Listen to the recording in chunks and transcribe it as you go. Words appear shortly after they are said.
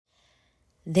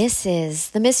This is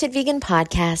the Misfit Vegan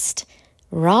Podcast,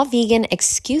 Raw Vegan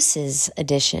Excuses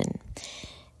Edition.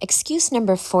 Excuse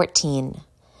number 14.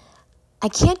 I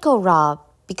can't go raw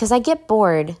because I get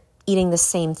bored eating the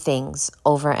same things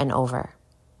over and over.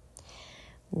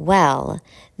 Well,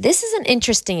 this is an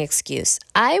interesting excuse.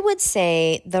 I would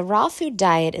say the raw food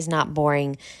diet is not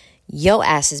boring. Yo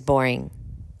ass is boring.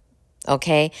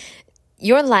 Okay?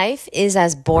 Your life is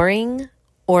as boring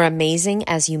or amazing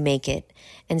as you make it.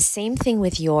 And same thing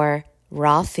with your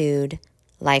raw food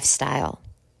lifestyle.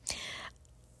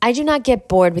 I do not get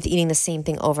bored with eating the same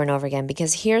thing over and over again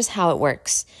because here's how it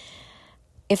works.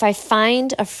 If I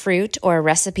find a fruit or a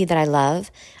recipe that I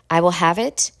love, I will have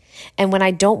it. And when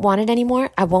I don't want it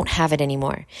anymore, I won't have it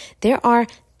anymore. There are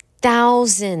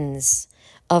thousands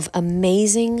of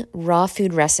amazing raw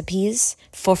food recipes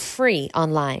for free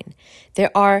online.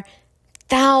 There are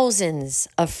thousands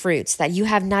of fruits that you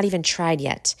have not even tried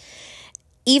yet.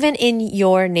 Even in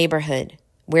your neighborhood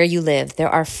where you live, there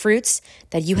are fruits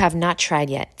that you have not tried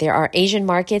yet. There are Asian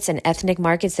markets and ethnic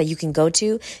markets that you can go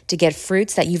to get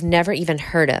fruits that you've never even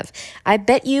heard of. I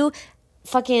bet you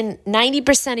fucking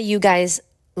 90% of you guys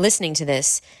listening to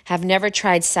this have never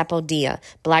tried sapodilla,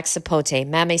 black sapote,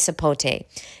 mame sapote.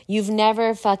 You've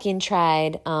never fucking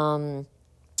tried tamarillos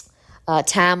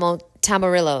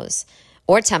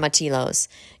or tomatillos.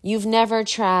 You've never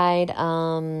tried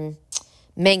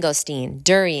mangosteen,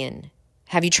 durian.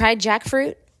 Have you tried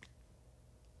jackfruit?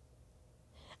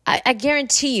 I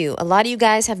guarantee you, a lot of you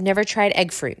guys have never tried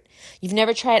egg fruit. You've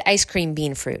never tried ice cream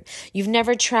bean fruit. You've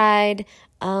never tried,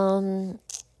 what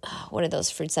are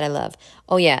those fruits that I love?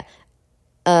 Oh yeah,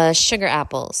 sugar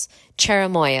apples,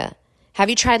 cherimoya. Have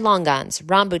you tried longans,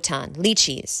 rambutan,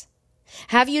 lychees?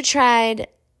 Have you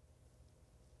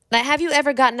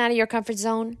ever gotten out of your comfort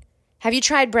zone? Have you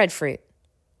tried breadfruit?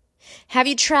 Have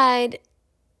you tried...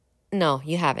 No,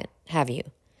 you haven't, have you?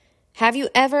 Have you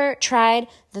ever tried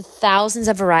the thousands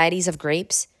of varieties of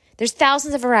grapes? There's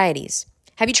thousands of varieties.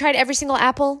 Have you tried every single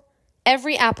apple?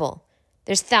 Every apple.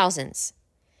 There's thousands.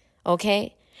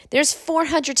 Okay? There's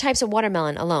 400 types of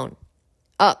watermelon alone.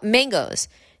 Mangoes.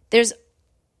 There's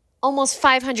almost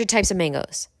 500 types of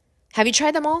mangoes. Have you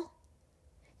tried them all?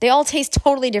 They all taste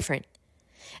totally different.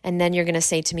 And then you're going to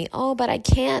say to me, oh, but I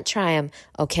can't try them.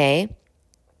 Okay.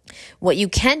 What you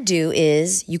can do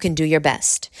is you can do your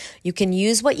best. You can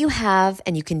use what you have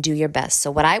and you can do your best.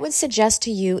 So what I would suggest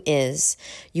to you is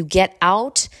you get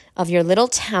out of your little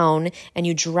town and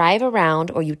you drive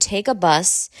around, or you take a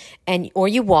bus or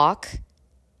you walk.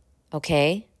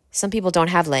 Okay? Some people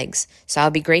don't have legs, so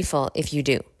I'll be grateful if you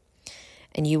do.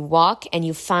 And you walk and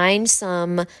you find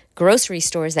some grocery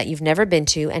stores that you've never been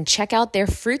to and check out their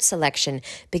fruit selection,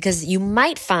 because you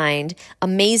might find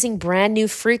amazing brand new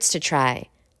fruits to try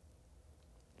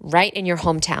right in your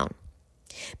hometown.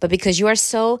 But because you are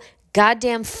so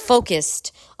goddamn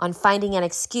focused on finding an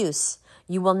excuse,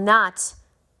 you will not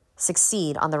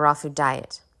succeed on the raw food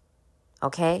diet.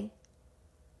 Okay?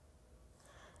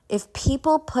 If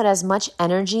people put as much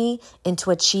energy into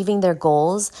achieving their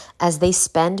goals as they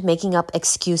spend making up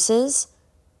excuses,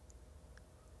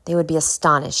 they would be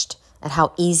astonished at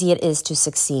how easy it is to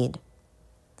succeed.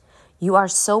 You are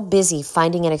so busy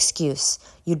finding an excuse,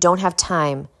 you don't have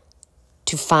time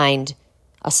to find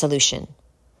a solution.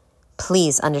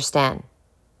 Please understand.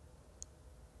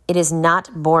 It is not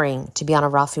boring to be on a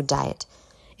raw food diet.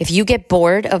 If you get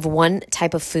bored of one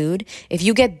type of food, if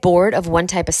you get bored of one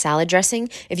type of salad dressing,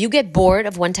 if you get bored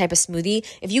of one type of smoothie,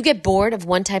 if you get bored of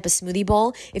one type of smoothie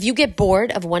bowl, if you get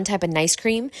bored of one type of ice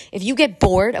cream, if you get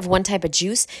bored of one type of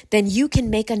juice, then you can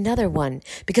make another one,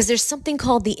 because there's something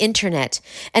called the internet,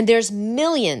 and there's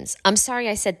millions. I'm sorry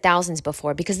I said thousands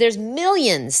before, because there's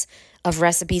millions of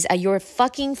recipes at your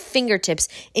fucking fingertips,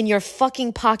 in your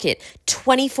fucking pocket,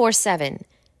 24/7.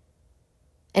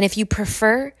 And if you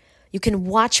prefer, you can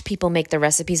watch people make the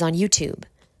recipes on YouTube.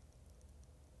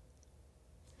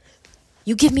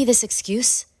 You give me this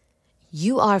excuse?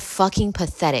 You are fucking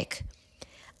pathetic.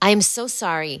 I am so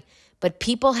sorry, but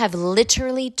people have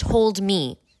literally told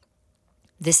me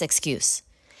this excuse.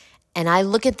 And I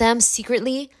look at them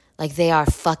secretly like they are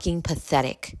fucking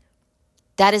pathetic.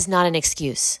 That is not an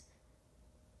excuse.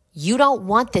 You don't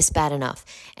want this bad enough,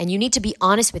 and you need to be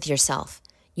honest with yourself.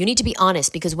 You need to be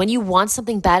honest, because when you want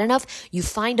something bad enough, you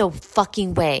find a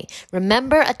fucking way.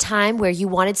 Remember a time where you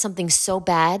wanted something so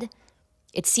bad,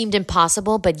 it seemed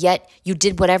impossible, but yet you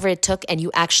did whatever it took and you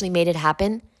actually made it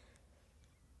happen?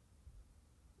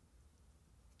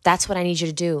 That's what I need you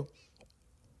to do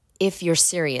if you're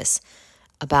serious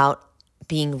about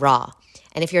being raw.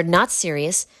 And if you're not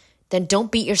serious, then don't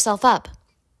beat yourself up.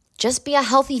 Just be a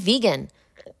healthy vegan.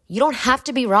 You don't have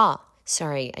to be raw.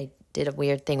 Sorry, I did a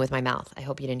weird thing with my mouth. I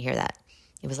hope you didn't hear that.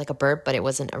 It was like a burp, but it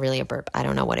wasn't really a burp. I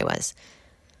don't know what it was.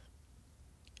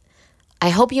 I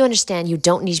hope you understand you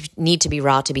don't need to be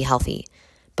raw to be healthy,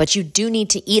 but you do need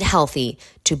to eat healthy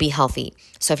to be healthy.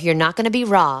 So if you're not going to be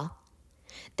raw,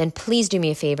 then please do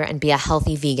me a favor and be a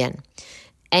healthy vegan.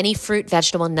 Any fruit,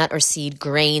 vegetable, nut, or seed,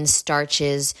 grains,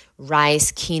 starches,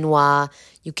 rice, quinoa,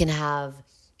 you can have,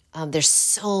 there's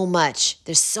so much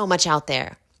out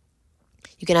there.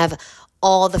 You can have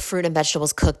all the fruit and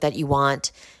vegetables cooked that you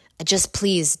want. Just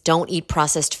please don't eat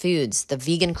processed foods. The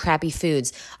vegan crappy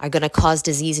foods are going to cause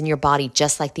disease in your body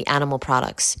just like the animal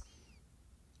products.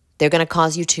 They're going to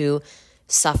cause you to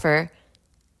suffer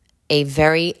a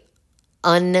very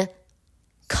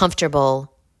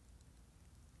uncomfortable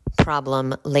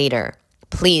problem later.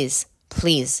 Please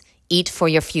eat for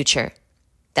your future.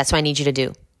 That's what I need you to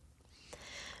do.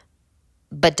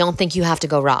 But don't think you have to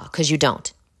go raw, because you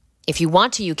don't. If you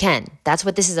want to, you can. That's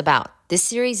what this is about. This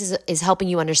series is helping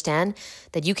you understand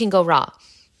that you can go raw,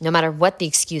 no matter what the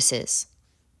excuse is.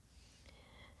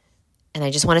 And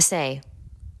I just want to say,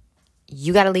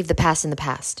 you got to leave the past in the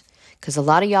past, because a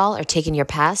lot of y'all are taking your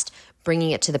past,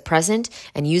 bringing it to the present,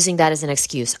 and using that as an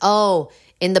excuse. Oh,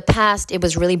 in the past, it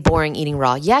was really boring eating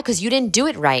raw. Yeah, because you didn't do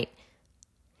it right.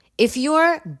 If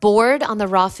you're bored on the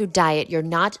raw food diet, you're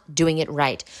not doing it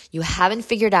right. You haven't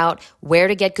figured out where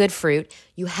to get good fruit.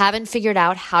 You haven't figured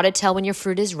out how to tell when your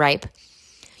fruit is ripe.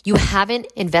 You haven't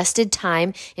invested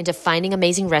time into finding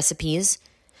amazing recipes.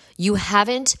 You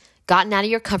haven't gotten out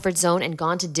of your comfort zone and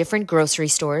gone to different grocery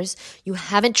stores. You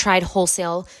haven't tried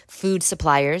wholesale food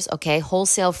suppliers, okay?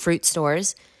 Wholesale fruit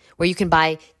stores where you can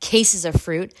buy cases of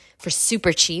fruit for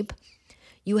super cheap.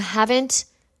 You haven't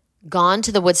gone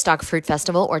to the Woodstock Fruit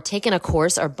Festival or taken a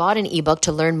course or bought an ebook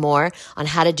to learn more on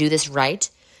how to do this right,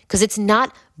 because it's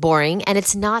not boring and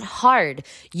it's not hard.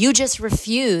 You just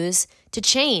refuse to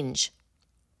change.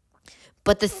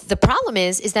 But the problem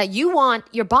is that you want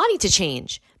your body to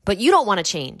change, but you don't want to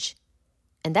change.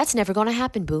 And that's never going to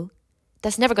happen, boo.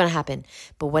 That's never going to happen.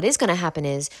 But what is going to happen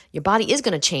is your body is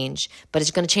going to change, but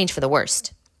it's going to change for the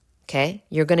worst. Okay?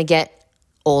 You're going to get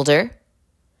older,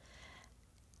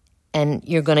 and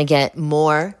you're going to get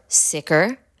more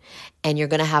sicker, and you're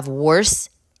going to have worse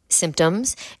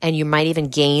symptoms, and you might even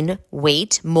gain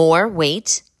more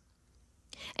weight,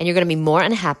 and you're going to be more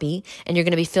unhappy, and you're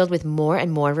going to be filled with more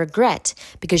and more regret,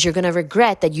 because you're going to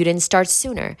regret that you didn't start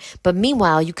sooner. But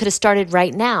meanwhile, you could have started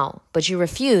right now, but you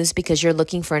refuse because you're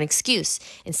looking for an excuse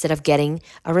instead of getting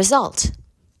a result.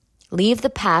 Leave the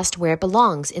past where it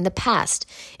belongs, in the past.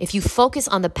 If you focus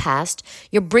on the past,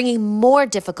 you're bringing more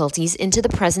difficulties into the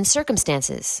present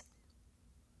circumstances.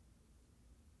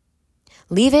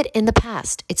 Leave it in the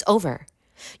past. It's over.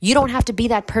 You don't have to be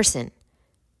that person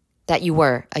that you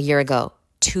were a year ago,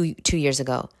 two years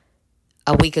ago,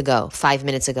 a week ago, 5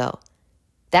 minutes ago.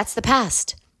 That's the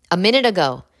past. A minute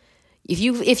ago. If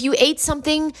you ate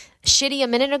something shitty a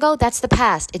minute ago, that's the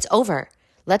past. It's over.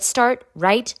 Let's start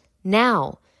right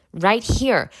now. Right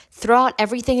here. Throw out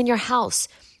everything in your house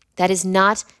that is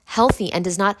not healthy and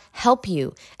does not help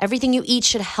you. Everything you eat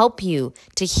should help you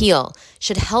to heal,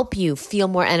 should help you feel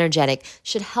more energetic,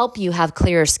 should help you have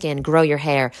clearer skin, grow your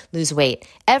hair, lose weight.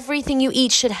 Everything you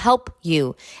eat should help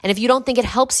you. And if you don't think it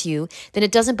helps you, then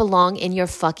it doesn't belong in your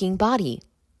fucking body.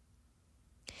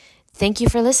 Thank you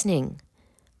for listening.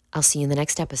 I'll see you in the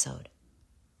next episode.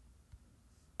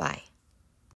 Bye.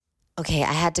 Okay,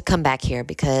 I had to come back here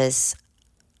because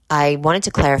I wanted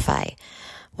to clarify.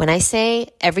 When I say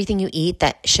everything you eat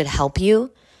that should help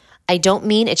you, I don't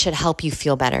mean it should help you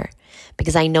feel better,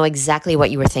 because I know exactly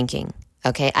what you were thinking.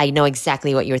 Okay, I know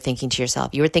exactly what you were thinking to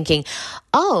yourself. You were thinking,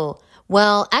 oh,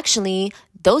 well, actually,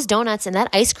 those donuts and that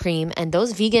ice cream and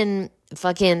those vegan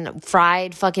fucking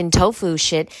fried fucking tofu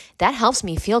shit, that helps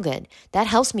me feel good. That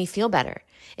helps me feel better.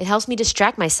 It helps me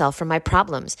distract myself from my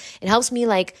problems. It helps me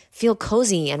feel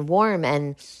cozy and warm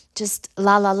and just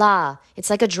la la la. It's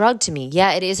like a drug to me.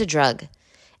 Yeah, it is a drug.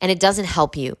 And it doesn't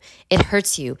help you. It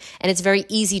hurts you. And it's very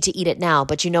easy to eat it now.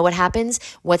 But you know what happens?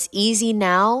 What's easy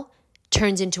now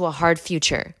turns into a hard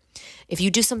future. If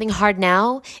you do something hard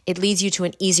now, it leads you to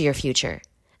an easier future.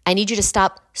 I need you to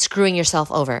stop screwing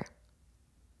yourself over.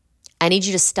 I need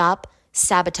you to stop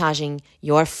sabotaging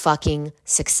your fucking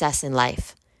success in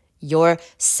life, your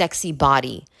sexy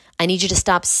body. I need you to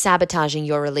stop sabotaging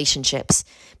your relationships,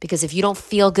 because if you don't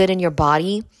feel good in your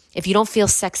body, if you don't feel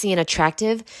sexy and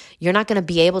attractive, you're not going to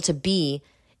be able to be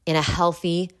in a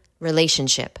healthy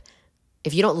relationship.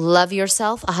 If you don't love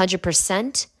yourself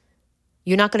 100%,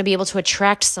 you're not going to be able to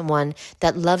attract someone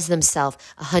that loves themselves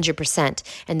 100%.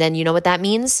 And then you know what that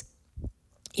means?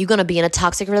 You're going to be in a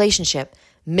toxic relationship,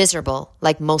 miserable,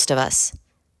 like most of us.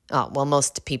 Oh, well,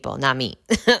 most people, not me.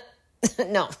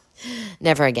 No,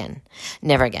 never again.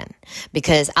 Never again.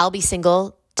 Because I'll be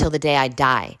single till the day I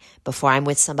die before I'm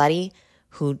with somebody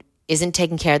who isn't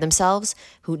taking care of themselves,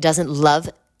 who doesn't love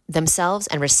themselves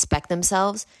and respect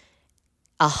themselves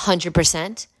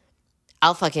 100%.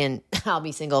 I'll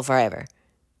be single forever.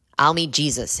 I'll meet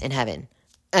Jesus in heaven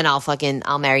and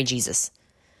I'll marry Jesus.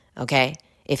 Okay?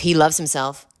 If he loves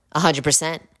himself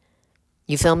 100%.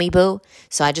 You feel me, boo?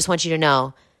 So I just want you to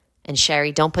know, and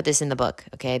Sherry, don't put this in the book,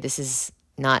 okay? This is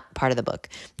not part of the book.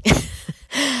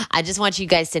 I just want you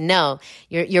guys to know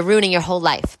you're ruining your whole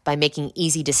life by making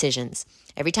easy decisions.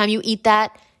 Every time you eat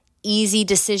that easy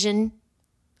decision,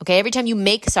 okay, every time you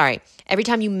make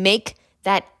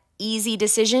that easy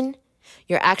decision,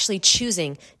 you're actually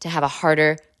choosing to have a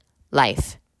harder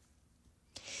life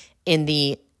in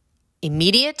the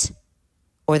immediate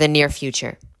or the near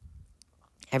future.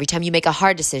 Every time you make a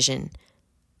hard decision,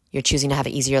 you're choosing to have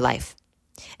an easier life.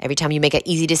 Every time you make an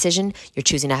easy decision, you're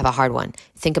choosing to have a hard one.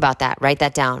 Think about that. Write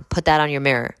that down. Put that on your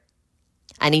mirror.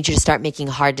 I need you to start making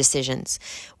hard decisions.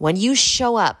 When you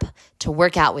show up to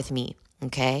work out with me,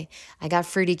 okay? I got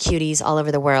fruity cuties all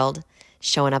over the world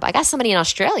showing up. I got somebody in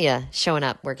Australia showing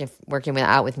up, working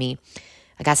out with me.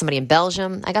 I got somebody in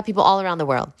Belgium. I got people all around the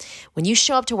world. When you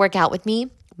show up to work out with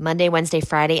me, Monday, Wednesday,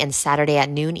 Friday, and Saturday at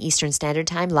noon Eastern Standard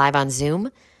Time, live on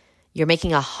Zoom, you're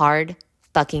making a hard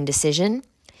fucking decision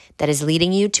that is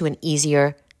leading you to an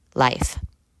easier life.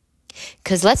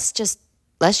 Because let's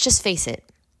just face it.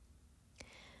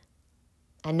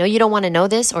 I know you don't want to know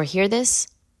this or hear this,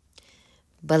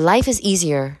 but life is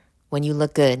easier when you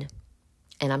look good.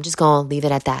 And I'm just going to leave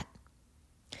it at that.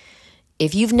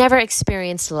 If you've never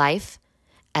experienced life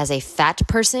as a fat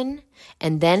person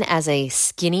and then as a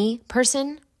skinny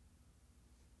person,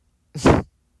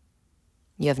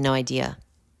 you have no idea.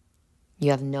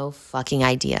 You have no fucking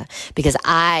idea, because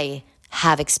I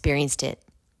have experienced it.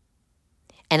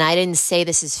 And I didn't say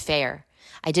this is fair.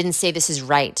 I didn't say this is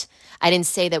right. I didn't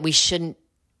say that we should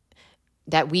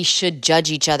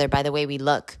judge each other by the way we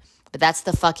look. But that's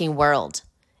the fucking world.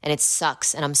 And it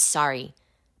sucks. And I'm sorry.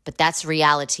 But that's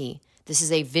reality. This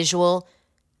is a visual,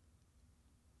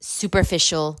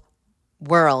 superficial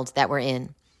world that we're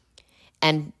in.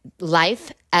 And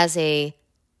life as a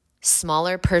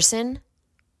smaller person,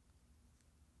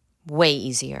 way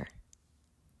easier.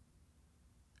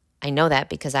 I know that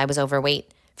because I was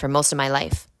overweight for most of my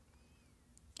life.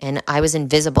 And I was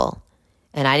invisible.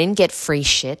 And I didn't get free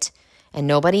shit. And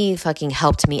nobody fucking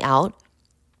helped me out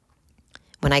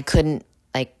when I couldn't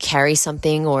carry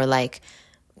something, or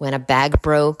when a bag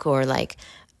broke, or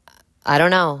I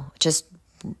don't know, just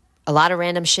a lot of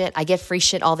random shit. I get free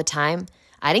shit all the time.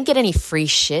 I didn't get any free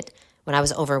shit when I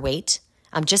was overweight.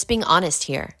 I'm just being honest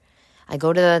here. I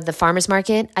go to the farmer's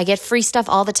market. I get free stuff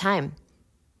all the time.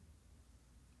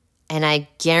 And I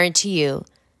guarantee you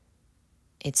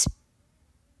it's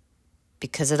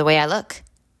because of the way I look.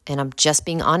 And I'm just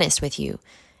being honest with you.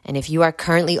 And if you are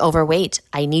currently overweight,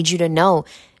 I need you to know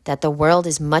that the world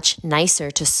is much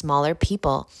nicer to smaller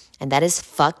people. And that is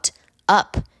fucked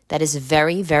up. That is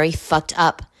very, very fucked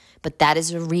up. But that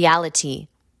is a reality.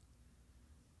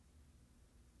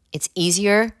 It's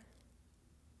easier.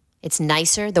 It's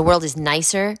nicer. The world is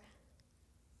nicer.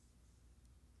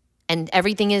 And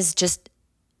everything is just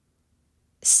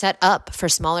set up for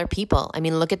smaller people. I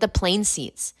mean, look at the plane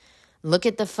seats. Look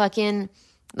at the fucking,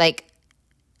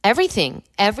 everything.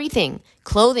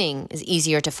 Clothing is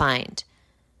easier to find.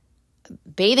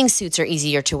 Bathing suits are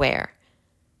easier to wear.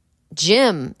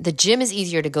 The gym is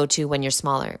easier to go to when you're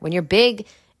smaller. When you're big,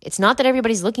 it's not that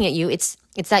everybody's looking at you. It's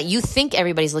that you think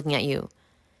everybody's looking at you.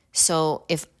 So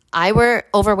if I were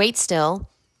overweight still,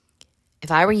 if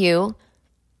I were you,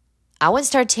 I would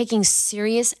start taking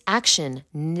serious action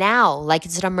now, like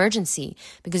it's an emergency,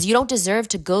 because you don't deserve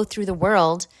to go through the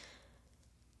world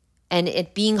and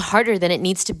it being harder than it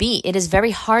needs to be. It is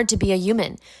very hard to be a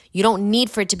human. You don't need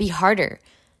for it to be harder.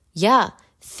 Yeah,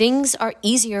 things are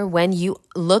easier when you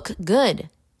look good.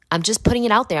 I'm just putting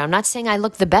it out there. I'm not saying I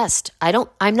look the best.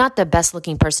 I'm not the best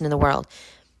looking person in the world,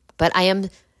 but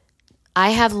I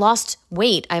have lost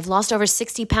weight. I've lost over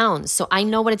 60 pounds. So I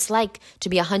know what it's like to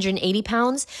be 180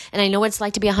 pounds, and I know what it's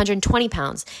like to be 120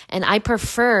 pounds. And I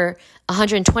prefer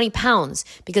 120 pounds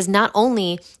because not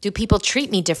only do people treat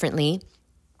me differently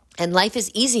and life is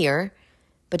easier,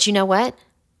 but you know what?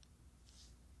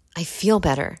 I feel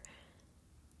better.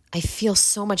 I feel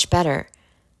so much better.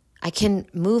 I can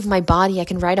move my body. I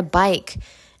can ride a bike.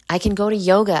 I can go to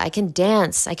yoga. I can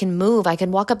dance. I can move. I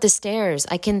can walk up the stairs.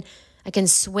 I can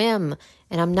swim,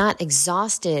 and I'm not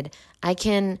exhausted.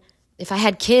 If I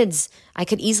had kids, I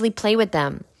could easily play with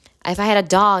them. If I had a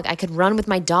dog, I could run with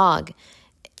my dog.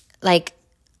 Like,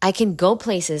 I can go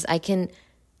places. I can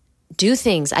do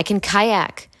things. I can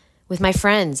kayak with my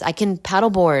friends. I can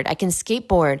paddleboard. I can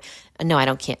skateboard. No, I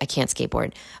can't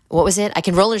skateboard. What was it? I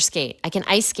can roller skate. I can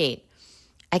ice skate.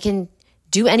 I can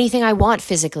do anything I want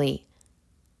physically.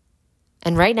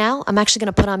 And right now, I'm actually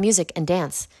going to put on music and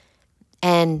dance.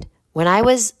 And when I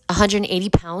was 180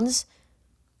 pounds,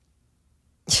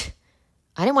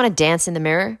 I didn't want to dance in the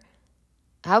mirror.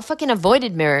 I fucking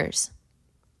avoided mirrors.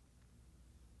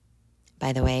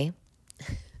 By the way,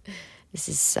 this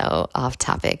is so off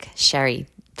topic. Sherry,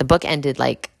 the book ended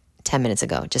like 10 minutes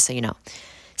ago, just so you know.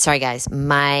 Sorry, guys.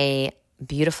 My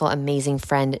beautiful, amazing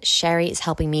friend Sherry is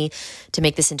helping me to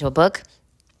make this into a book.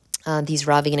 These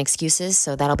raw vegan excuses,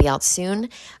 so that'll be out soon.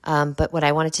 But what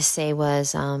I wanted to say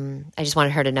was, I just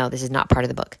wanted her to know this is not part of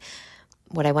the book.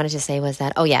 What I wanted to say was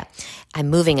that, I'm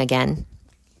moving again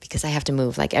because I have to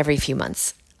move like every few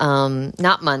months.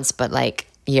 Not months, but like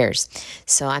years.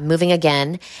 So I'm moving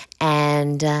again,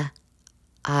 and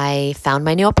I found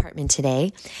my new apartment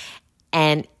today,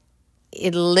 and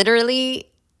it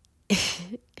literally,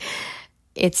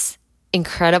 it's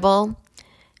incredible,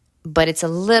 but it's a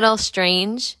little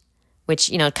strange. Which,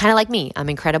 kind of like me, I'm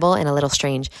incredible and a little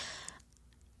strange.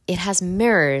 It has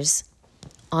mirrors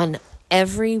on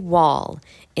every wall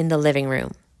in the living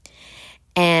room.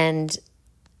 And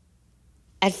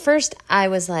at first I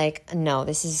was like, no,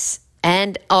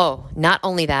 not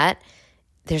only that,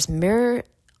 there's a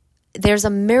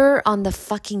mirror on the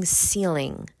fucking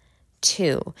ceiling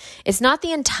too. It's not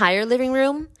the entire living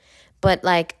room, but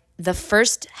like the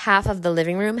first half of the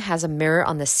living room has a mirror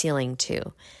on the ceiling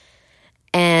too.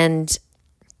 And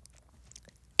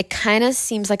it kind of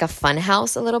seems like a fun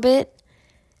house a little bit.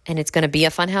 And it's going to be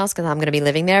a fun house because I'm going to be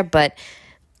living there. But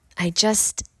at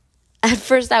first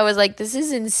I was like, this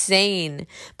is insane.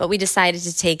 But we decided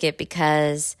to take it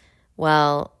because,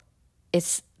 well,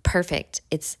 it's perfect.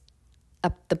 It's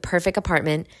the perfect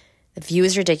apartment. The view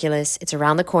is ridiculous. It's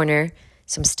around the corner.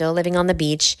 So I'm still living on the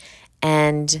beach.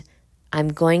 And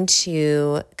I'm going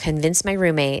to convince my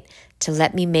roommate to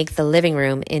let me make the living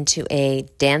room into a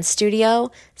dance studio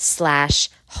 /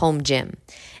 home gym.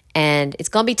 And it's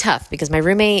going to be tough because my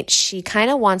roommate, she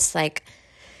kind of wants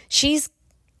she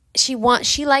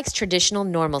likes traditional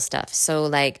normal stuff. So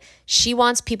like she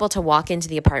wants people to walk into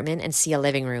the apartment and see a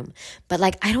living room. But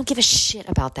like I don't give a shit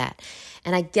about that.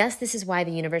 And I guess this is why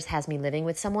the universe has me living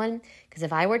with someone, because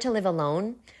if I were to live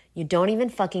alone, you don't even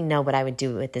fucking know what I would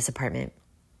do with this apartment.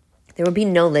 There would be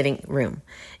no living room.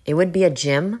 It would be a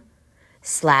gym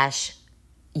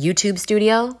 / YouTube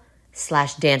studio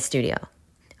 / dance studio.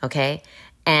 Okay?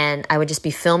 And I would just be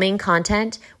filming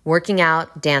content, working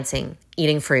out, dancing,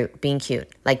 eating fruit, being cute.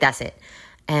 Like that's it.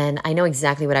 And I know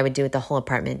exactly what I would do with the whole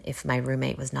apartment if my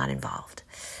roommate was not involved.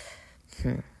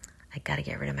 I gotta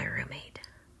get rid of my roommate.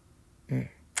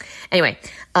 Anyway,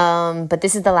 but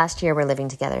this is the last year we're living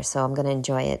together, so I'm gonna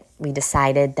enjoy it. We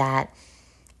decided that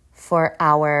for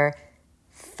our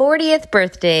 40th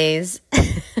birthdays,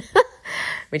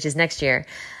 which is next year,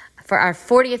 for our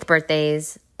 40th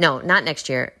birthdays, no, not next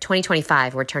year,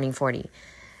 2025, we're turning 40.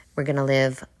 We're going to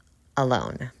live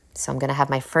alone. So I'm going to have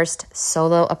my first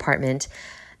solo apartment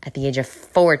at the age of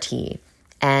 40.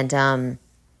 And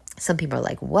some people are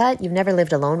like, what? You've never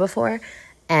lived alone before?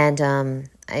 And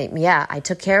I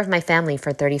took care of my family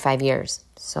for 35 years.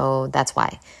 So that's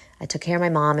why. I took care of my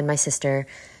mom and my sister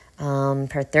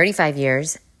for 35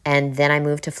 years. And then I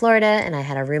moved to Florida and I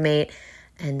had a roommate.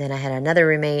 And then I had another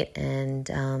roommate. And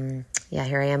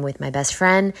here I am with my best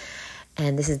friend.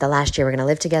 And this is the last year we're going to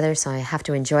live together. So I have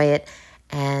to enjoy it.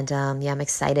 And I'm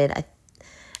excited.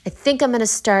 I think I'm going to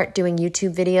start doing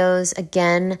YouTube videos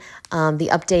again. The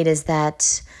update is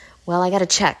that, I got to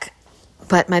check.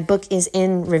 But my book is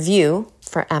in review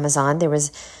for Amazon. There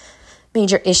was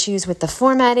major issues with the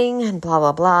formatting and blah,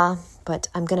 blah, blah. But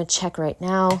I'm going to check right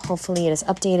now. Hopefully it is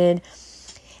updated.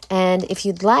 And if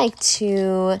you'd like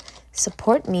to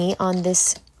support me on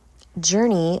this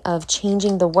journey of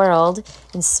changing the world,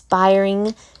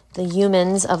 inspiring the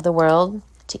humans of the world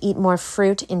to eat more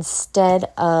fruit instead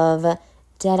of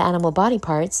dead animal body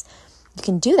parts, you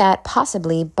can do that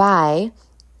possibly by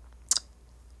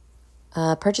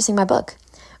purchasing my book,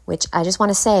 which I just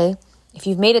want to say, if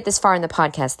you've made it this far in the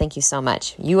podcast, thank you so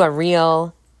much. You are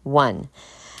real one.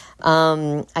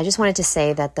 I just wanted to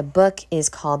say that the book is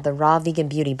called The Raw Vegan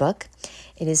Beauty Book.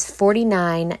 It is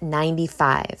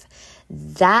 $49.95.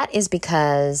 That is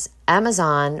because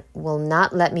Amazon will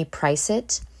not let me price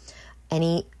it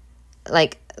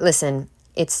listen,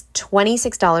 It's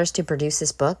 $26 to produce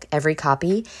this book, every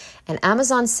copy. And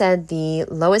Amazon said the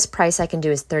lowest price I can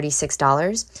do is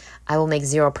 $36. I will make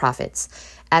zero profits.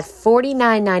 At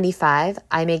 $49.95,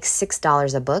 I make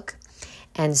 $6 a book.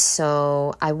 And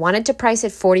so I wanted to price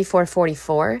it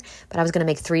 $44.44, but I was going to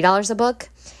make $3 a book.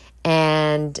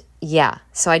 And yeah,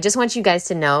 so I just want you guys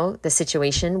to know the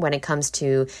situation when it comes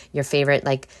to your favorite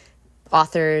like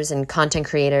authors and content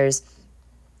creators.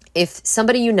 If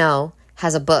somebody you know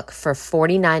has a book for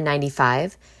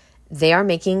 $49.95, they are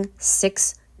making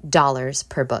 $6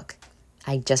 per book.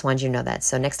 I just want you to know that.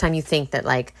 So next time you think that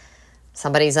like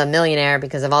somebody's a millionaire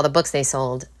because of all the books they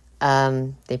sold,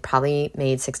 they probably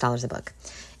made $6 a book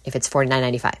if it's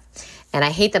 $49.95. And I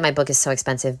hate that my book is so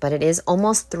expensive, but it is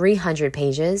almost 300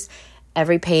 pages.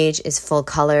 Every page is full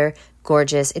color,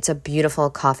 gorgeous. It's a beautiful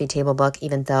coffee table book,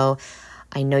 even though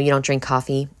I know you don't drink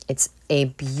coffee. It's a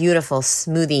beautiful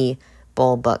smoothie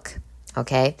bowl book,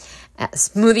 okay? A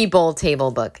smoothie bowl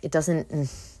table book. It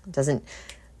doesn't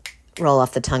roll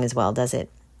off the tongue as well, does it?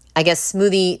 I guess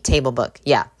smoothie table book,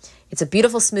 yeah. It's a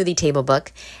beautiful smoothie table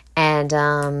book. And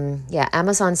yeah,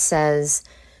 Amazon says,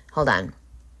 hold on.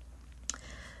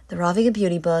 The Raw Vegan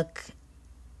Beauty book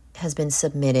has been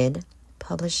submitted.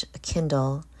 Publish a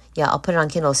Kindle. Yeah, I'll put it on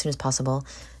Kindle as soon as possible.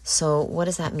 So what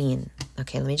does that mean?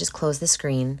 Okay, let me just close the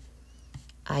screen.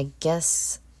 I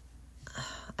guess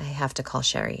I have to call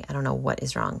Sherry. I don't know what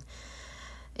is wrong.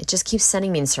 It just keeps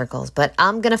sending me in circles, but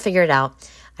I'm going to figure it out.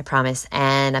 I promise.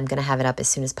 And I'm going to have it up as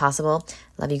soon as possible.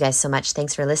 Love you guys so much.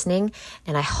 Thanks for listening.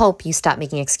 And I hope you stop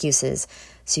making excuses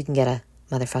so you can get a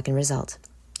motherfucking result.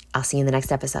 I'll see you in the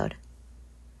next episode.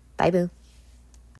 Bye, boo.